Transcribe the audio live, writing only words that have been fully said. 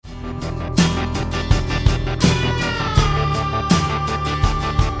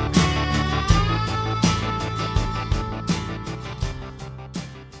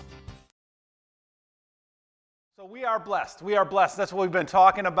So we are blessed. We are blessed. That's what we've been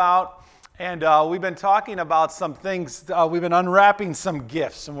talking about. And we've been talking about some things. We've been unwrapping some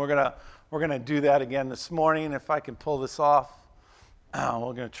gifts, and we're gonna do that again this morning. If I can pull this off,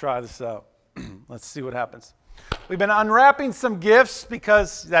 we're gonna try this out. Let's see what happens. We've been unwrapping some gifts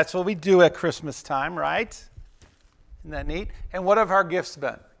because that's what we do at Christmas time, right? Isn't that neat? And what have our gifts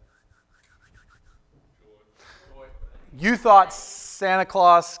been? Joy. You thought Santa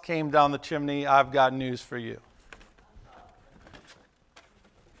Claus came down the chimney. I've got news for you.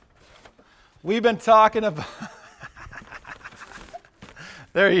 We've been talking about...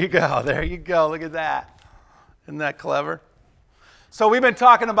 There you go. There you go. Look at that. Isn't that clever? So we've been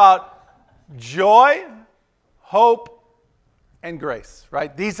talking about joy, hope, and grace,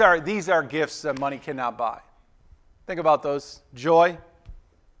 right? These are gifts that money cannot buy. Think about those. Joy,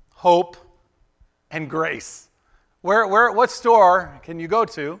 hope, and grace. What store can you go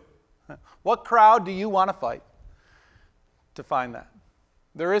to? What crowd do you want to fight to find that?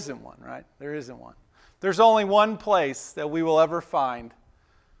 There isn't one, right? There isn't one. There's only one place that we will ever find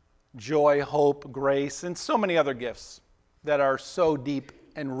joy, hope, grace, and so many other gifts that are so deep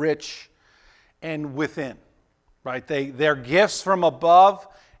and rich and within, right? They're gifts from above,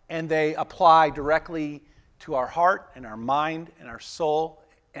 and they apply directly to our heart and our mind and our soul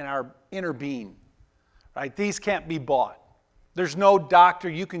and our inner being, right? These can't be bought. There's no doctor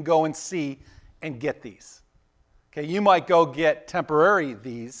you can go and see and get these. Okay, you might go get temporary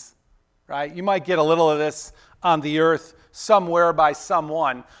these, right? You might get a little of this on the earth somewhere by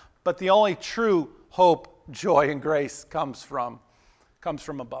someone, but the only true hope, joy, and grace comes from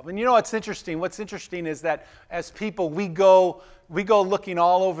above. And you know what's interesting? What's interesting is that as people, we go looking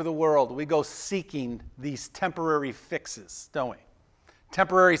all over the world. We go seeking these temporary fixes, don't we?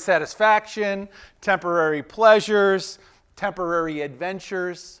 Temporary satisfaction, temporary pleasures, temporary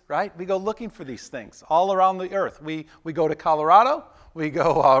adventures, right? We go looking for these things all around the earth. We go to Colorado, we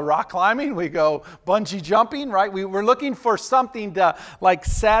go rock climbing, we go bungee jumping, right? We're looking for something to like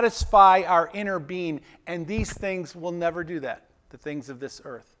satisfy our inner being, and these things will never do that, the things of this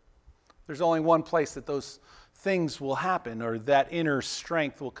earth. There's only one place that those things will happen, or that inner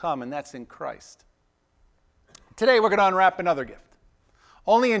strength will come, and that's in Christ. Today we're going to unwrap another gift.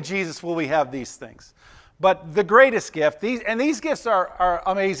 Only in Jesus will we have these things. But the greatest gift, these gifts are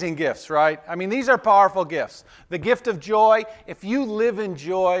amazing gifts, right? I mean, these are powerful gifts. The gift of joy, if you live in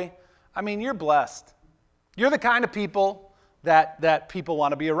joy, I mean, you're blessed. You're the kind of people that people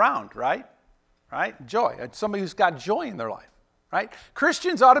want to be around, right? Right? Joy. Somebody who's got joy in their life, right?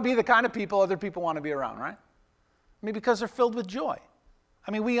 Christians ought to be the kind of people other people want to be around, right? I mean, because they're filled with joy. I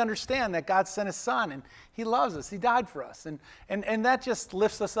mean, we understand that God sent His Son, and He loves us. He died for us, and that just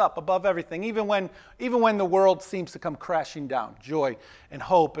lifts us up above everything, even when the world seems to come crashing down. Joy and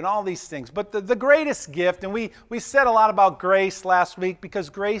hope and all these things. But the greatest gift, and we said a lot about grace last week because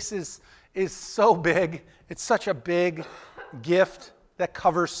grace is so big. It's such a big gift that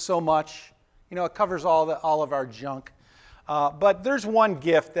covers so much. You know, it covers all of our junk. But there's one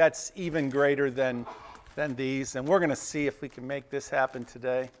gift that's even greater than these, and we're going to see if we can make this happen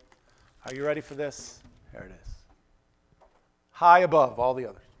today. Are you ready for this? Here it is. High above all the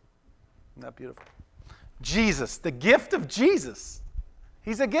others. Isn't that beautiful? Jesus, the gift of Jesus.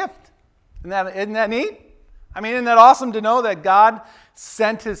 He's a gift. Isn't that neat? I mean, isn't that awesome to know that God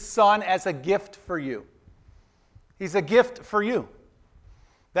sent His Son as a gift for you? He's a gift for you.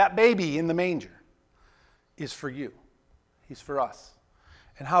 That baby in the manger is for you. He's for us.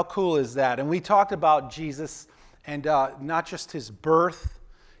 And how cool is that? And we talked about Jesus and not just His birth,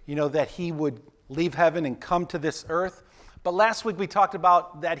 you know, that He would leave heaven and come to this earth. But last week we talked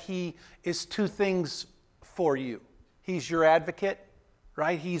about that He is two things for you. He's your advocate,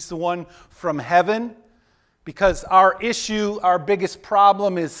 right? He's the one from heaven, because our issue, our biggest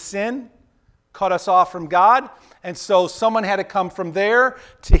problem is sin, cut us off from God. And so someone had to come from there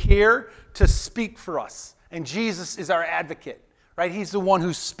to here to speak for us. And Jesus is our advocate. Right? He's the one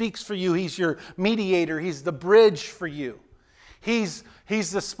who speaks for you. He's your mediator. He's the bridge for you. He's the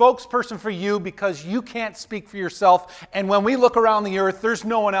spokesperson for you because you can't speak for yourself. And when we look around the earth, there's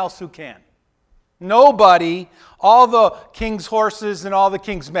no one else who can. Nobody, all the king's horses and all the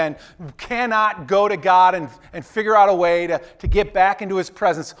king's men cannot go to God and figure out a way to get back into His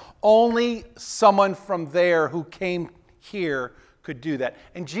presence. Only someone from there who came here could do that.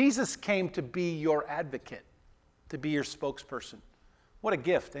 And Jesus came to be your advocate, to be your spokesperson. What a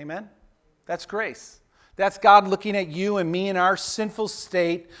gift, amen? That's grace. That's God looking at you and me in our sinful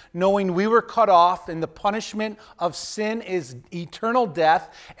state, knowing we were cut off and the punishment of sin is eternal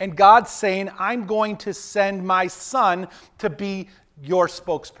death, and God saying, I'm going to send my Son to be your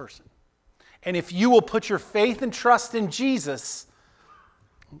spokesperson. And if you will put your faith and trust in Jesus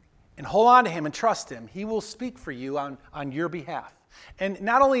and hold on to him and trust him, he will speak for you on your behalf. And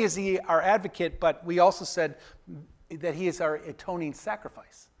not only is he our advocate, but we also said that he is our atoning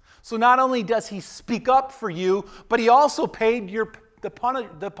sacrifice. So not only does he speak up for you, but he also paid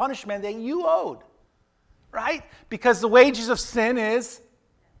the punishment that you owed, right? Because the wages of sin is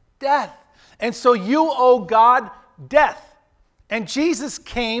death. And so you owe God death. And Jesus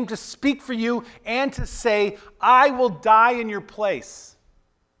came to speak for you and to say, I will die in your place.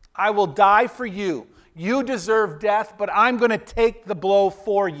 I will die for you. You deserve death, but I'm going to take the blow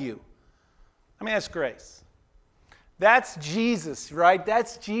for you. I mean, that's grace. That's Jesus, right?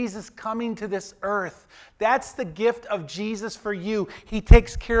 That's Jesus coming to this earth. That's the gift of Jesus for you. He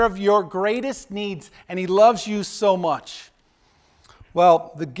takes care of your greatest needs, and he loves you so much.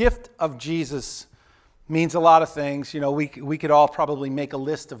 Well, the gift of Jesus means a lot of things. You know, we could all probably make a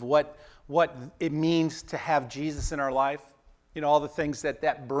list of what it means to have Jesus in our life. You know, all the things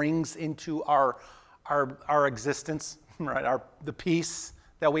that brings into our existence, right? The peace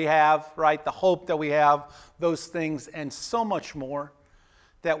that we have, right? The hope that we have, those things, and so much more.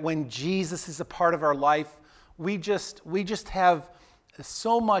 That when Jesus is a part of our life, we just have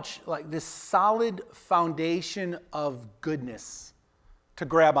so much like this solid foundation of goodness to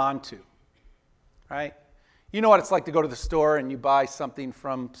grab onto, right? You know what it's like to go to the store and you buy something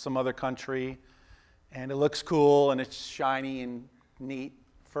from some other country and it looks cool and it's shiny and neat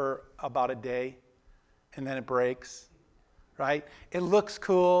for about a day and then it breaks, right? It looks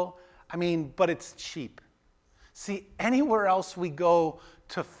cool, but it's cheap. See, anywhere else we go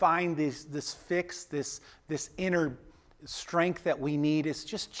to find this fix, this inner strength that we need, is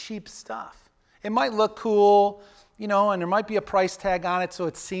just cheap stuff. It might look cool, and there might be a price tag on it so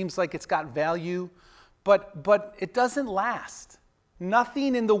it seems like it's got value, but it doesn't last.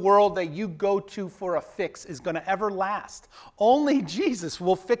 Nothing in the world that you go to for a fix is going to ever last. Only Jesus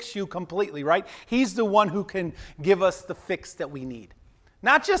will fix you completely, right? He's the one who can give us the fix that we need.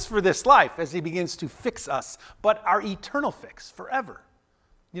 Not just for this life as he begins to fix us, but our eternal fix forever.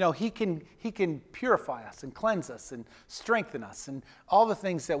 He can purify us and cleanse us and strengthen us and all the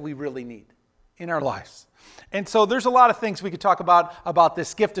things that we really need in our lives. And so there's a lot of things we could talk about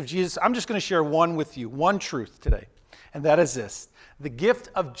this gift of Jesus. I'm just going to share one with you, one truth today, and that is this. The gift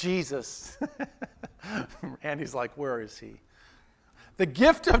of Jesus, Andy's like, where is he? The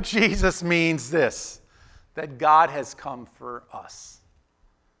gift of Jesus means this, that God has come for us.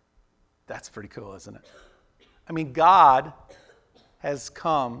 That's pretty cool, isn't it? God has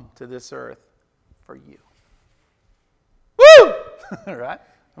come to this earth for you. Woo! Right?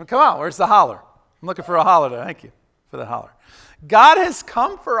 Come on, where's the holler? I'm looking for a holler there. Thank you for the holler. God has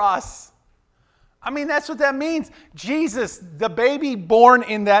come for us. That's what that means. Jesus, the baby born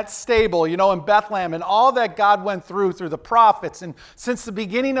in that stable, in Bethlehem, and all that God went through the prophets, and since the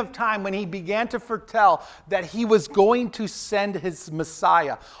beginning of time when he began to foretell that he was going to send his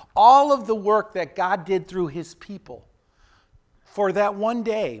Messiah, all of the work that God did through his people for that one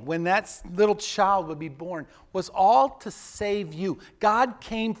day when that little child would be born was all to save you. God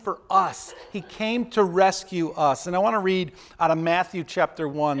came for us. He came to rescue us. And I want to read out of Matthew chapter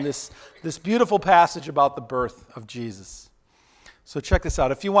 1, this beautiful passage about the birth of Jesus. So check this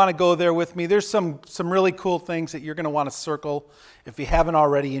out. If you want to go there with me, there's some really cool things that you're going to want to circle if you haven't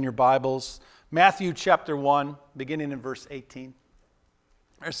already in your Bibles. Matthew chapter 1, beginning in verse 18.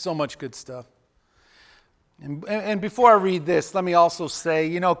 There's so much good stuff. And before I read this, let me also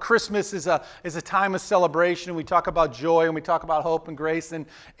say, Christmas is a time of celebration. We talk about joy and we talk about hope and grace, and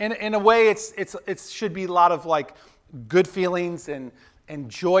in a way, it should be a lot of like good feelings and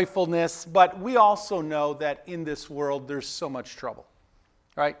joyfulness. But we also know that in this world, there's so much trouble,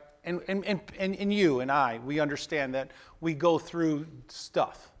 right? And you and I, we understand that we go through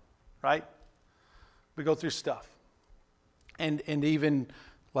stuff, right? We go through stuff, and even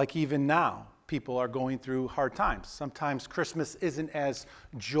now. People are going through hard times. Sometimes Christmas isn't as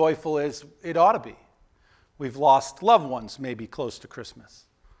joyful as it ought to be. We've lost loved ones maybe close to Christmas.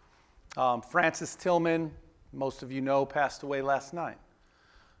 Francis Tillman, most of you know, passed away last night.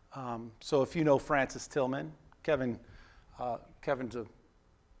 So if you know Francis Tillman, Kevin's a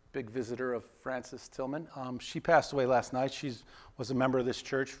big visitor of Francis Tillman. She passed away last night. She was a member of this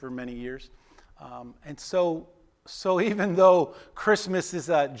church for many years. And so even though Christmas is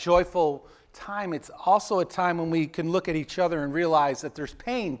a joyful time, it's also a time when we can look at each other and realize that there's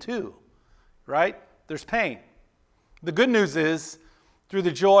pain too, right? There's pain. The good news is, through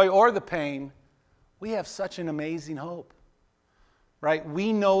the joy or the pain, we have such an amazing hope, right?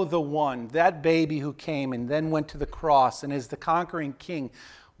 We know the one, that baby who came and then went to the cross and is the conquering king.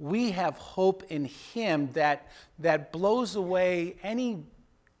 we have hope in him that blows away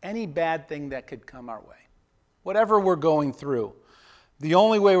any bad thing that could come our way. Whatever we're going through, the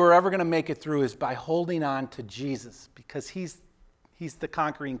only way we're ever going to make it through is by holding on to Jesus, because he's the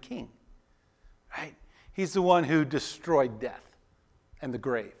conquering king, right? He's the one who destroyed death and the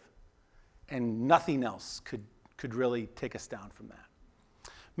grave, and nothing else could really take us down from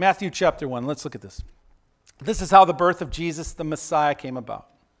that. Matthew chapter 1, let's look at this. This is how the birth of Jesus the Messiah came about.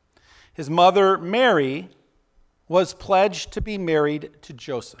 His mother, Mary, was pledged to be married to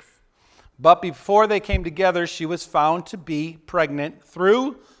Joseph. But before they came together, she was found to be pregnant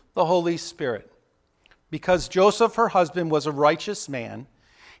through the Holy Spirit. Because Joseph, her husband, was a righteous man,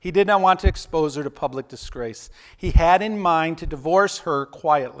 he did not want to expose her to public disgrace. He had in mind to divorce her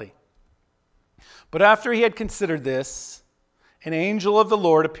quietly. But after he had considered this, an angel of the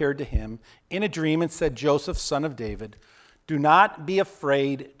Lord appeared to him in a dream and said, Joseph, son of David, do not be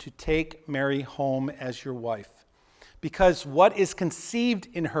afraid to take Mary home as your wife, because what is conceived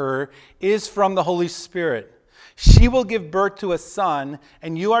in her is from the Holy Spirit. She will give birth to a son,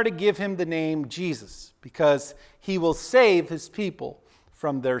 and you are to give him the name Jesus, because he will save his people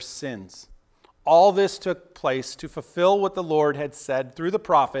from their sins. All this took place to fulfill what the Lord had said through the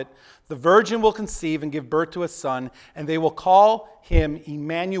prophet, the virgin will conceive and give birth to a son, and they will call him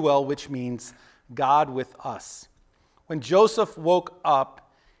Emmanuel, which means God with us. When Joseph woke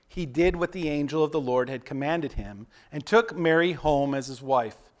up, he did what the angel of the Lord had commanded him and took Mary home as his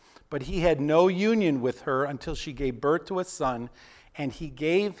wife. But he had no union with her until she gave birth to a son, and he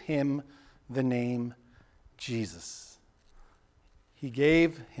gave him the name Jesus. He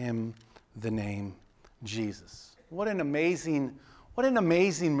gave him the name Jesus. What an amazing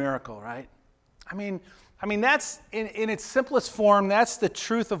miracle, right? I mean, that's in its simplest form, that's the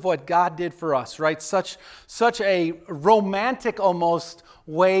truth of what God did for us, right? Such a romantic almost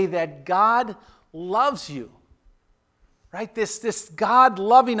way that God loves you, right? This God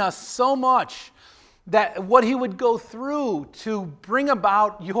loving us so much that what he would go through to bring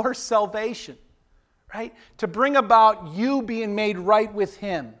about your salvation, right? To bring about you being made right with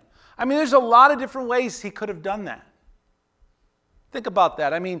him. I mean, there's a lot of different ways he could have done that. Think about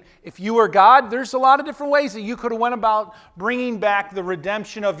that. I mean, if you were God, there's a lot of different ways that you could have went about bringing back the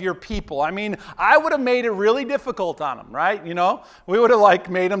redemption of your people. I mean, I would have made it really difficult on them, right? You know, we would have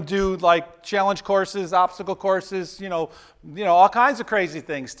made them do challenge courses, obstacle courses, all kinds of crazy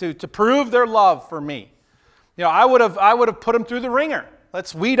things to prove their love for me. You know, I would have put them through the ringer.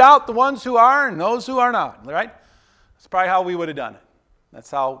 Let's weed out the ones who are and those who are not, right? That's probably how we would have done it. That's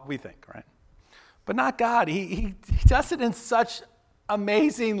how we think, right? But not God. He does it in such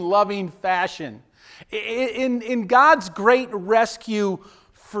amazing, loving fashion. In God's great rescue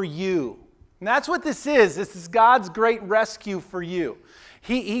for you. And that's what this is. This is God's great rescue for you.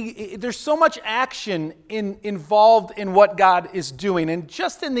 There's so much action involved in what God is doing. And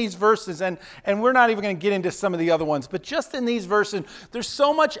just in these verses, and we're not even going to get into some of the other ones, but just in these verses, there's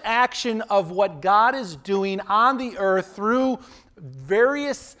so much action of what God is doing on the earth through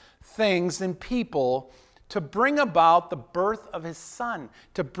various things and people to bring about the birth of his son,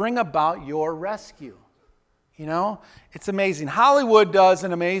 to bring about your rescue. You know, it's amazing. Hollywood does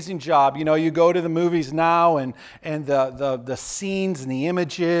an amazing job. You know, you go to the movies now and the scenes and the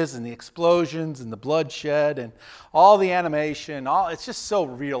images and the explosions and the bloodshed and all the animation, it's just so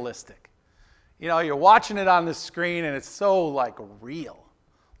realistic. You know, you're watching it on the screen and it's so real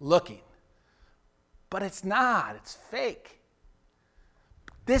looking. But it's not, it's fake.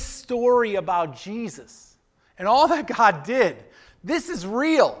 This story about Jesus and all that God did, this is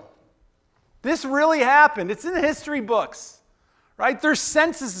real. This really happened. It's in the history books, right? There's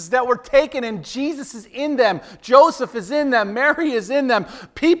censuses that were taken and Jesus is in them. Joseph is in them. Mary is in them.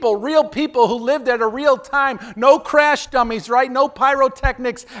 People, real people who lived at a real time. No crash dummies, right? No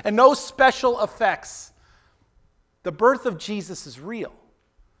pyrotechnics and no special effects. The birth of Jesus is real.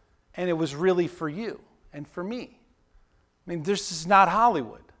 And it was really for you and for me. I mean, this is not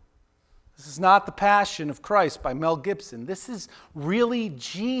Hollywood. This is not The Passion of Christ by Mel Gibson. This is really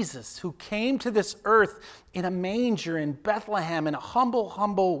Jesus who came to this earth in a manger in Bethlehem in a humble,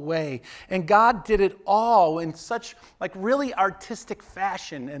 humble way. And God did it all in such really artistic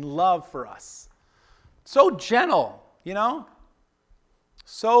fashion and love for us. So gentle, you know?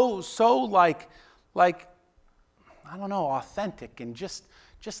 So I don't know, authentic, and just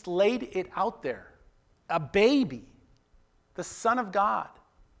laid it out there. A baby, the Son of God.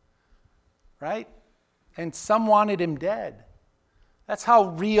 Right? And some wanted him dead. That's how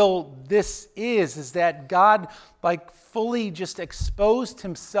real this is that God fully just exposed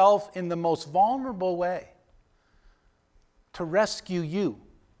himself in the most vulnerable way to rescue you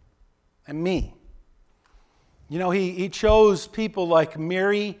and me. You know, he chose people like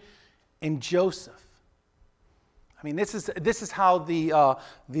Mary and Joseph. I mean, this is how the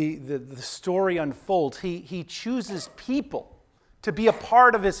story unfolds. He chooses people to be a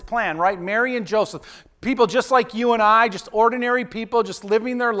part of his plan, right? Mary and Joseph, people just like you and I, just ordinary people, just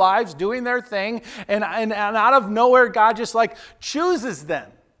living their lives, doing their thing, and out of nowhere, God just like chooses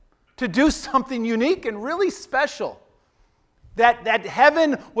them to do something unique and really special. That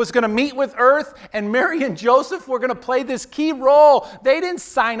heaven was going to meet with earth, and Mary and Joseph were going to play this key role. They didn't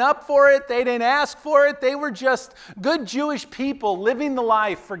sign up for it. They didn't ask for it. They were just good Jewish people living the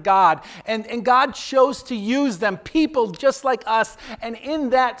life for God. And God chose to use them, people just like us. And in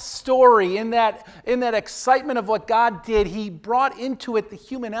that story, in that excitement of what God did, He brought into it the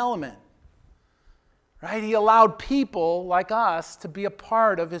human element. Right? He allowed people like us to be a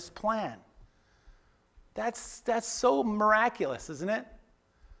part of His plan. That's so miraculous, isn't it?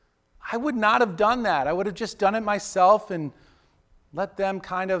 I would not have done that. I would have just done it myself and let them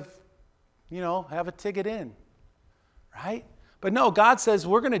kind of, have a ticket in, right? But no, God says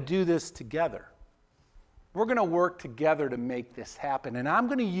we're going to do this together. We're going to work together to make this happen. And I'm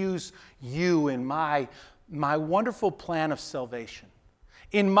going to use you in my wonderful plan of salvation.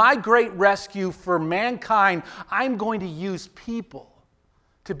 In my great rescue for mankind, I'm going to use people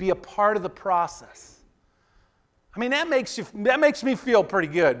to be a part of the process. I mean, that makes me feel pretty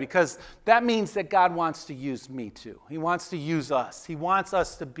good, because that means that God wants to use me too. He wants to use us. He wants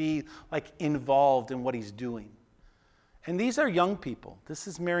us to be like involved in what He's doing. And these are young people. This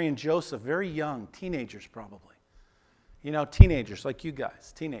is Mary and Joseph, very young, teenagers probably. Teenagers like you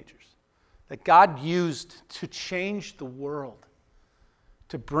guys, teenagers. That God used to change the world,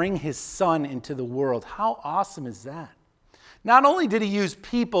 to bring His Son into the world. How awesome is that? Not only did He use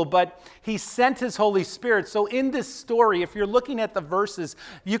people, but He sent His Holy Spirit. So in this story, if you're looking at the verses,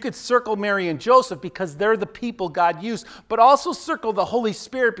 you could circle Mary and Joseph because they're the people God used, but also circle the Holy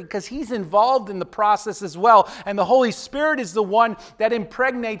Spirit because He's involved in the process as well. And the Holy Spirit is the one that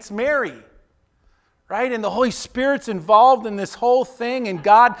impregnates Mary. Right? And the Holy Spirit's involved in this whole thing, and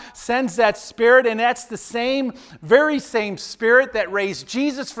God sends that Spirit, and that's the very same Spirit that raised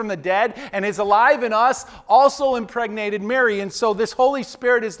Jesus from the dead and is alive in us, also impregnated Mary. And so this Holy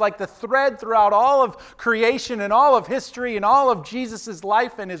Spirit is like the thread throughout all of creation and all of history and all of Jesus'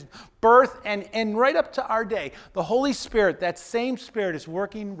 life and His birth and right up to our day. The Holy Spirit, that same Spirit, is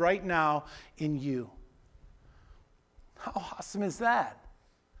working right now in you. How awesome is that?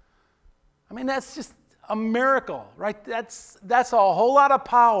 I mean, that's just a miracle, right? That's a whole lot of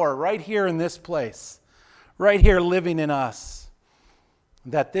power right here in this place, right here living in us.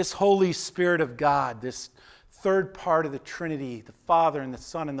 That this Holy Spirit of God, this third part of the Trinity, the Father and the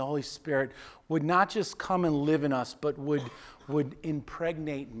Son and the Holy Spirit, would not just come and live in us, but would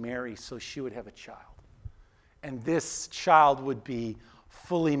impregnate Mary so she would have a child. And this child would be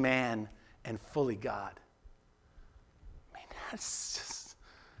fully man and fully God. I mean, that's just,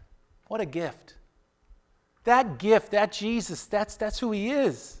 what a gift. That gift, that Jesus, that's who He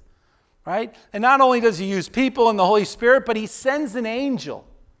is, right? And not only does He use people and the Holy Spirit, but He sends an angel,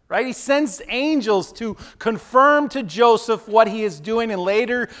 right? He sends angels to confirm to Joseph what he is doing, and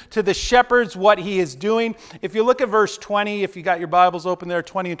later to the shepherds what he is doing. If you look at verse 20, if you got your Bibles open there,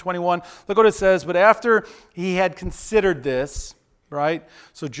 20 and 21, look what it says. But after he had considered this, right?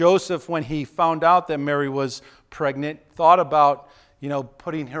 So Joseph, when he found out that Mary was pregnant, thought about,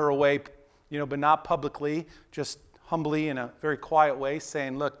 putting her away, but not publicly, just humbly in a very quiet way,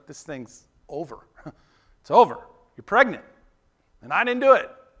 saying, look, this thing's over. It's over. You're pregnant. And I didn't do it.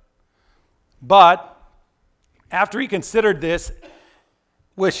 But after he considered this,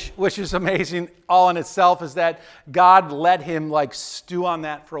 which is amazing all in itself, is that God let him stew on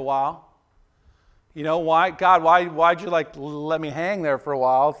that for a while. Why? God, why'd you let me hang there for a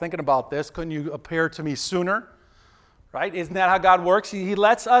while thinking about this? Couldn't you appear to me sooner? Right? Isn't that how God works? He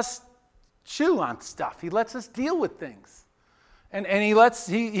lets us chew on stuff. He lets us deal with things. And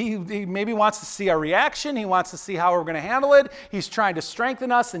he maybe wants to see our reaction. He wants to see how we're going to handle it. He's trying to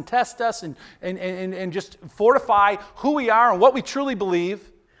strengthen us and test us and just fortify who we are and what we truly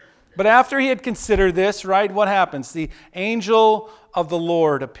believe. But after he had considered this, right, what happens? The angel of the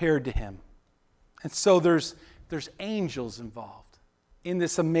Lord appeared to him. And so there's angels involved in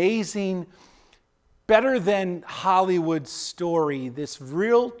this amazing, better than Hollywood story, this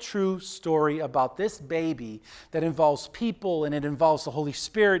real true story about this baby that involves people and it involves the Holy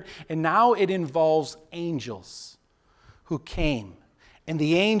Spirit, and now it involves angels who came. And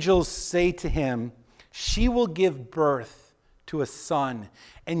the angels say to him, she will give birth to a son,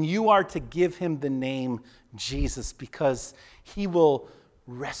 and you are to give him the name Jesus, because he will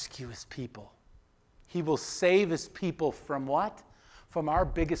rescue his people. He will save his people from what? From our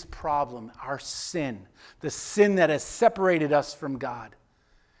biggest problem, our sin. The sin that has separated us from God.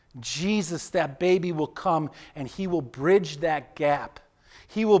 Jesus, that baby, will come and he will bridge that gap.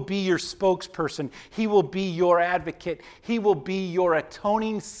 He will be your spokesperson. He will be your advocate. He will be your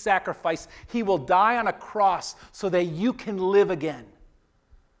atoning sacrifice. He will die on a cross so that you can live again.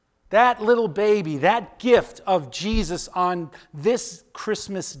 That little baby, that gift of Jesus on this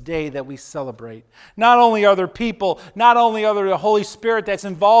Christmas day that we celebrate. Not only are there people, not only are there the Holy Spirit that's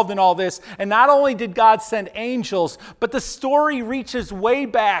involved in all this, and not only did God send angels, but the story reaches way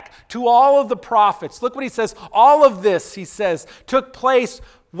back to all of the prophets. Look what he says. All of this, he says, took place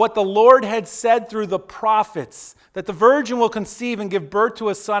what the Lord had said through the prophets, that the virgin will conceive and give birth to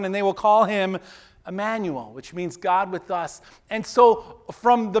a son, and they will call him Emmanuel, which means God with us. And so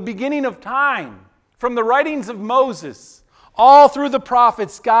from the beginning of time, from the writings of Moses, all through the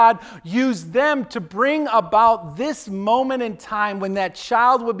prophets, God used them to bring about this moment in time when that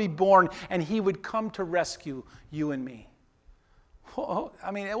child would be born and he would come to rescue you and me.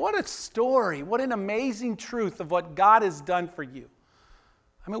 I mean, what a story. What an amazing truth of what God has done for you.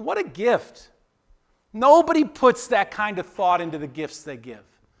 I mean, what a gift. Nobody puts that kind of thought into the gifts they give.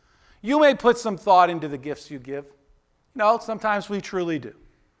 You may put some thought into the gifts you give. Sometimes we truly do.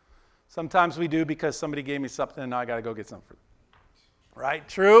 Sometimes we do because somebody gave me something and now I got to go get something for them. Right?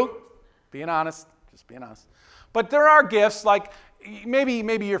 True? Being honest. Just being honest. But there are gifts like maybe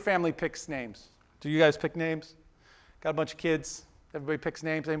your family picks names. Do you guys pick names? Got a bunch of kids. Everybody picks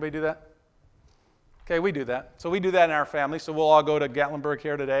names. Anybody do that? Okay, we do that. So we do that in our family. So we'll all go to Gatlinburg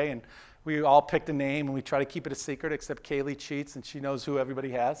here today and we all picked a name and we try to keep it a secret except Kaylee cheats and she knows who everybody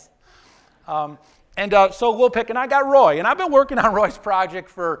has. So we'll pick, and I got Roy, and I've been working on Roy's project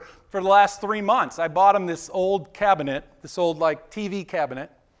for the last 3 months. I bought him this old cabinet, this old TV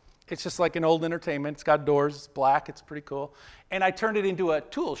cabinet. It's just like an old entertainment. It's got doors, it's black, it's pretty cool. And I turned it into a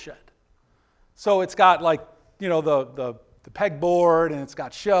tool shed. So it's got the pegboard, and it's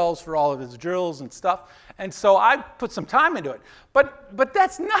got shelves for all of his drills and stuff. And so I put some time into it. But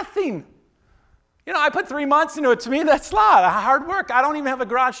that's nothing. I put 3 months into it. To me, that's a lot of hard work. I don't even have a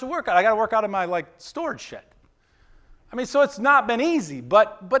garage to work out. I got to work out of my storage shed. I mean, so it's not been easy,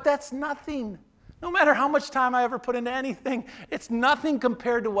 but that's nothing. No matter how much time I ever put into anything, it's nothing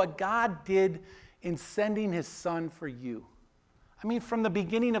compared to what God did in sending his son for you. I mean, from the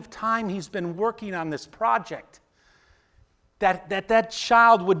beginning of time, he's been working on this project. That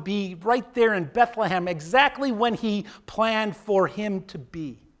child would be right there in Bethlehem, exactly when he planned for him to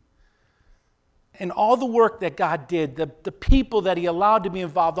be. And all the work that God did, the people that he allowed to be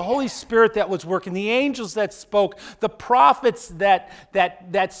involved, the Holy Spirit that was working, the angels that spoke, the prophets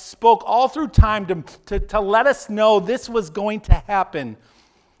that spoke all through time to let us know this was going to happen.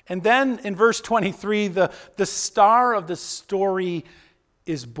 And then in verse 23, the star of the story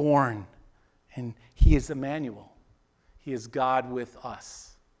is born, and he is Emmanuel. He is God with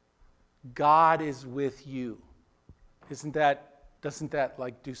us. God is with you. Doesn't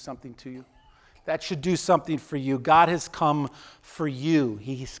that do something to you? That should do something for you. God has come for you.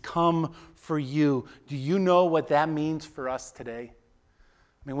 He's come for you. Do you know what that means for us today?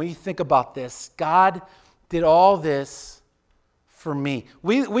 I mean, when you think about this, God did all this for me.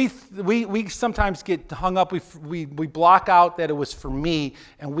 We sometimes get hung up. We block out that it was for me,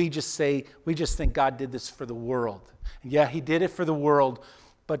 and we just think God did this for the world. And yeah, he did it for the world.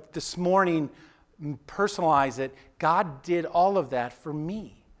 But this morning, personalize it. God did all of that for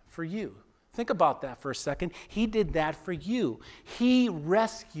me, for you. Think about that for a second. He did that for you. He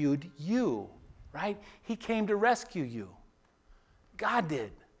rescued you, right? He came to rescue you. God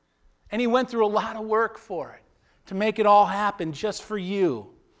did. And he went through a lot of work for it to make it all happen just for you.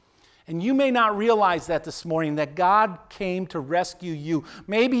 And you may not realize that this morning, that God came to rescue you.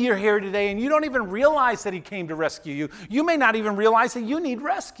 Maybe you're here today and you don't even realize that he came to rescue you. You may not even realize that you need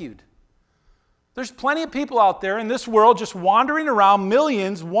rescued. There's plenty of people out there in this world just wandering around,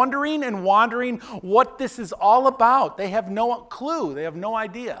 millions, wondering and wondering what this is all about. They have no clue. They have no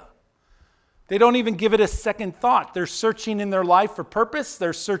idea. They don't even give it a second thought. They're searching in their life for purpose.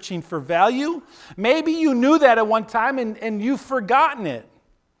 They're searching for value. Maybe you knew that at one time and you've forgotten it.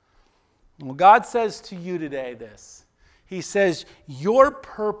 Well, God says to you today this. He says, your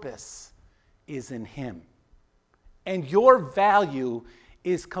purpose is in him. And your value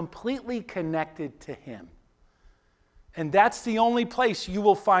is completely connected to him. And that's the only place you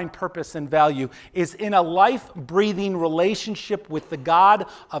will find purpose and value, is in a life-breathing relationship with the God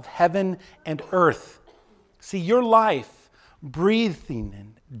of heaven and earth. See, your life breathing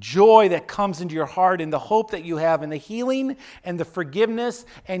and joy that comes into your heart and the hope that you have and the healing and the forgiveness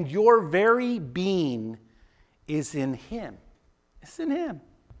and your very being is in Him. It's in Him.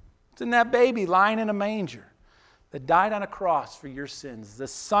 It's in that baby lying in a manger that died on a cross for your sins, the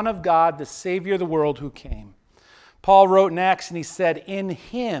Son of God, the Savior of the world who came. Paul wrote in Acts and he said, in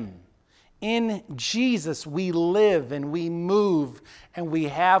Him, in Jesus, we live and we move and we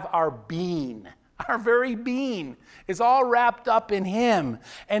have our being. Our very being is all wrapped up in Him.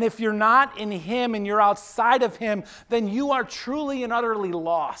 And if you're not in Him and you're outside of Him, then you are truly and utterly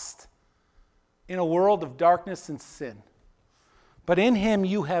lost in a world of darkness and sin. But in Him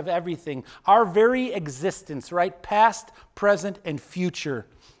you have everything. Our very existence, right? Past, present, and future.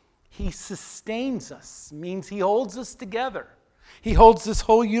 He sustains us, means He holds us together. He holds this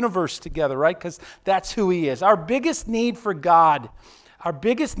whole universe together, right? Because that's who He is. Our biggest need for God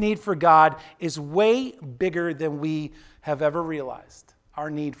is way bigger than we have ever realized.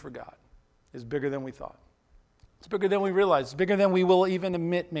 Our need for God is bigger than we thought. It's bigger than we realize. It's bigger than we will even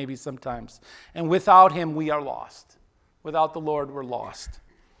admit maybe sometimes. And without Him, we are lost. Without the Lord, we're lost.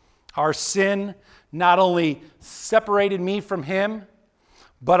 Our sin not only separated me from Him,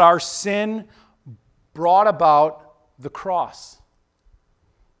 but our sin brought about the cross.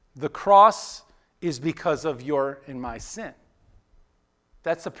 The cross is because of your and my sin.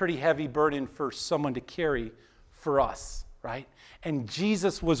 That's a pretty heavy burden for someone to carry for us, right? And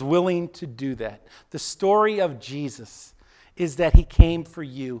Jesus was willing to do that. The story of Jesus is that He came for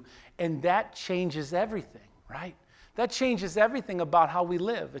you, and that changes everything, right? That changes everything about how we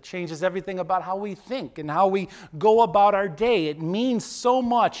live. It changes everything about how we think and how we go about our day. It means so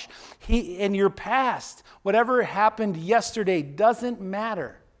much. In your past, whatever happened yesterday doesn't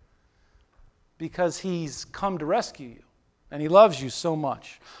matter because He's come to rescue you and He loves you so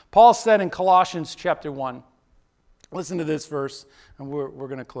much. Paul said in Colossians chapter 1, listen to this verse and we're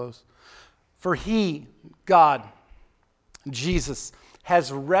going to close. For He, God, Jesus,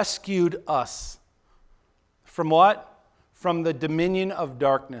 has rescued us. From what? From the dominion of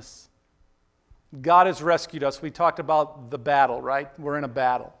darkness. God has rescued us. We talked about the battle, right? We're in a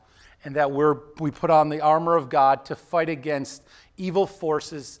battle. And that we put on the armor of God to fight against evil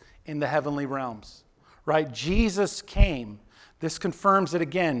forces in the heavenly realms. Right? Jesus came. This confirms it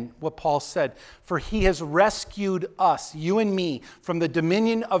again, what Paul said. For He has rescued us, you and me, from the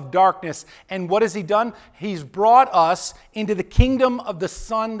dominion of darkness. And what has He done? He's brought us into the kingdom of the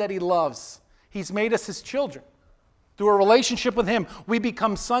Son that He loves. He's made us His children. Through a relationship with Him, we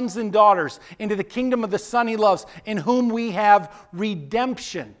become sons and daughters into the kingdom of the Son He loves, in whom we have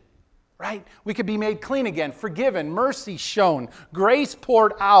redemption, right? We could be made clean again, forgiven, mercy shown, grace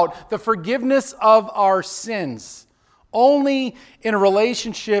poured out, the forgiveness of our sins, only in a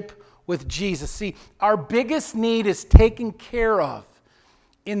relationship with Jesus. See, our biggest need is taken care of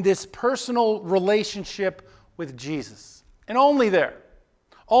in this personal relationship with Jesus, and only there.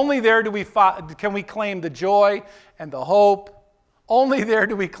 Only there can we claim the joy and the hope. Only there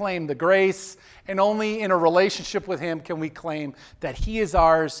do we claim the grace. And only in a relationship with Him can we claim that He is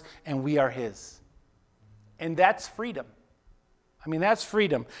ours and we are His. And that's freedom. I mean, that's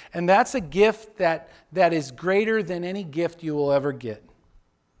freedom. And that's a gift that is greater than any gift you will ever get.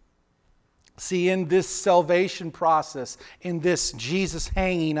 See, in this salvation process, in this Jesus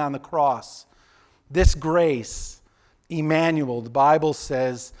hanging on the cross, this grace, Emmanuel, the Bible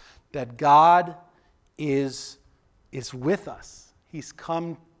says that God is with us. He's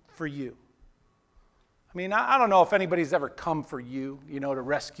come for you. I mean, I don't know if anybody's ever come for you, to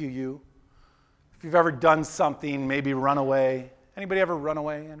rescue you. If you've ever done something, maybe run away. Anybody ever run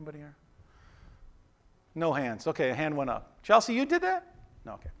away? Anybody here? No hands. Okay, a hand went up. Chelsea, you did that?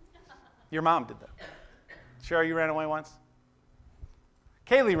 No, okay. Your mom did that. Sherry, you ran away once?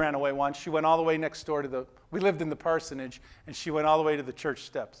 Kaylee ran away once. She went all the way next door we lived in the parsonage, and she went all the way to the church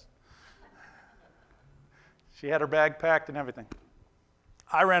steps. She had her bag packed and everything.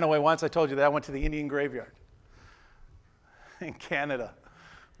 I ran away once. I told you that. I went to the Indian graveyard in Canada.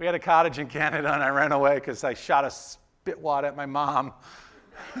 We had a cottage in Canada, and I ran away because I shot a spitwad at my mom.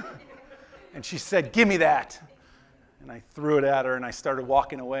 And she said, "Give me that." And I threw it at her, and I started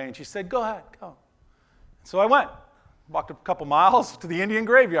walking away, and she said, "Go ahead, go." So I went. Walked a couple miles to the Indian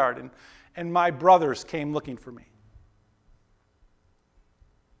graveyard, and my brothers came looking for me.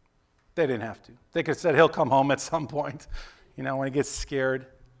 They didn't have to. They could have said, "He'll come home at some point," when he gets scared.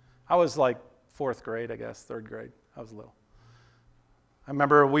 I was like 4th grade, I guess, 3rd grade. I was little. I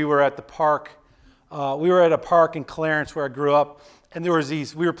remember we were at the park. We were at a park in Clarence where I grew up, and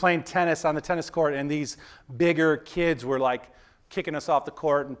we were playing tennis on the tennis court, and these bigger kids were like kicking us off the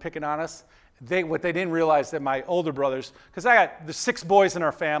court and picking on us. What they didn't realize that my older brothers, because I got the 6 boys in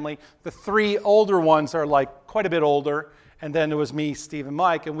our family, the 3 older ones are like quite a bit older, and then there was me, Steve, and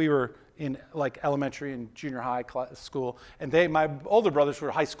Mike, and we were in like elementary and junior high school, and my older brothers were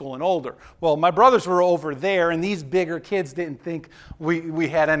high school and older. Well, my brothers were over there, and these bigger kids didn't think we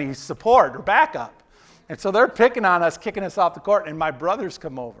had any support or backup. And so they're picking on us, kicking us off the court, and my brothers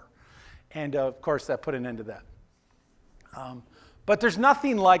come over. And of course, that put an end to that. But there's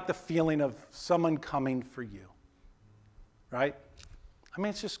nothing like the feeling of someone coming for you, right? I mean,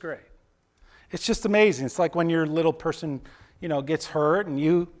 it's just great. It's just amazing. It's like when your little person, gets hurt and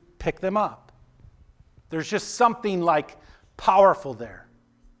you pick them up. There's just something like powerful there,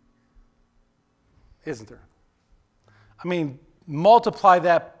 isn't there? I mean, multiply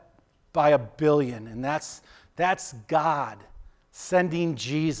that by 1 billion, and that's God sending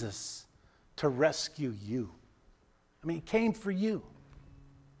Jesus to rescue you. I mean, he came for you,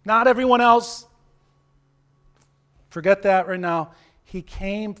 not everyone else. Forget that right now. He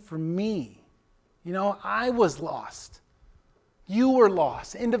came for me. I was lost. You were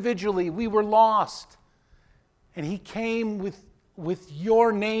lost. Individually, we were lost. And he came with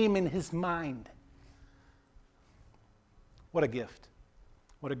your name in his mind. What a gift.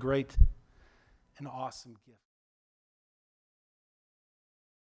 What a great and awesome gift.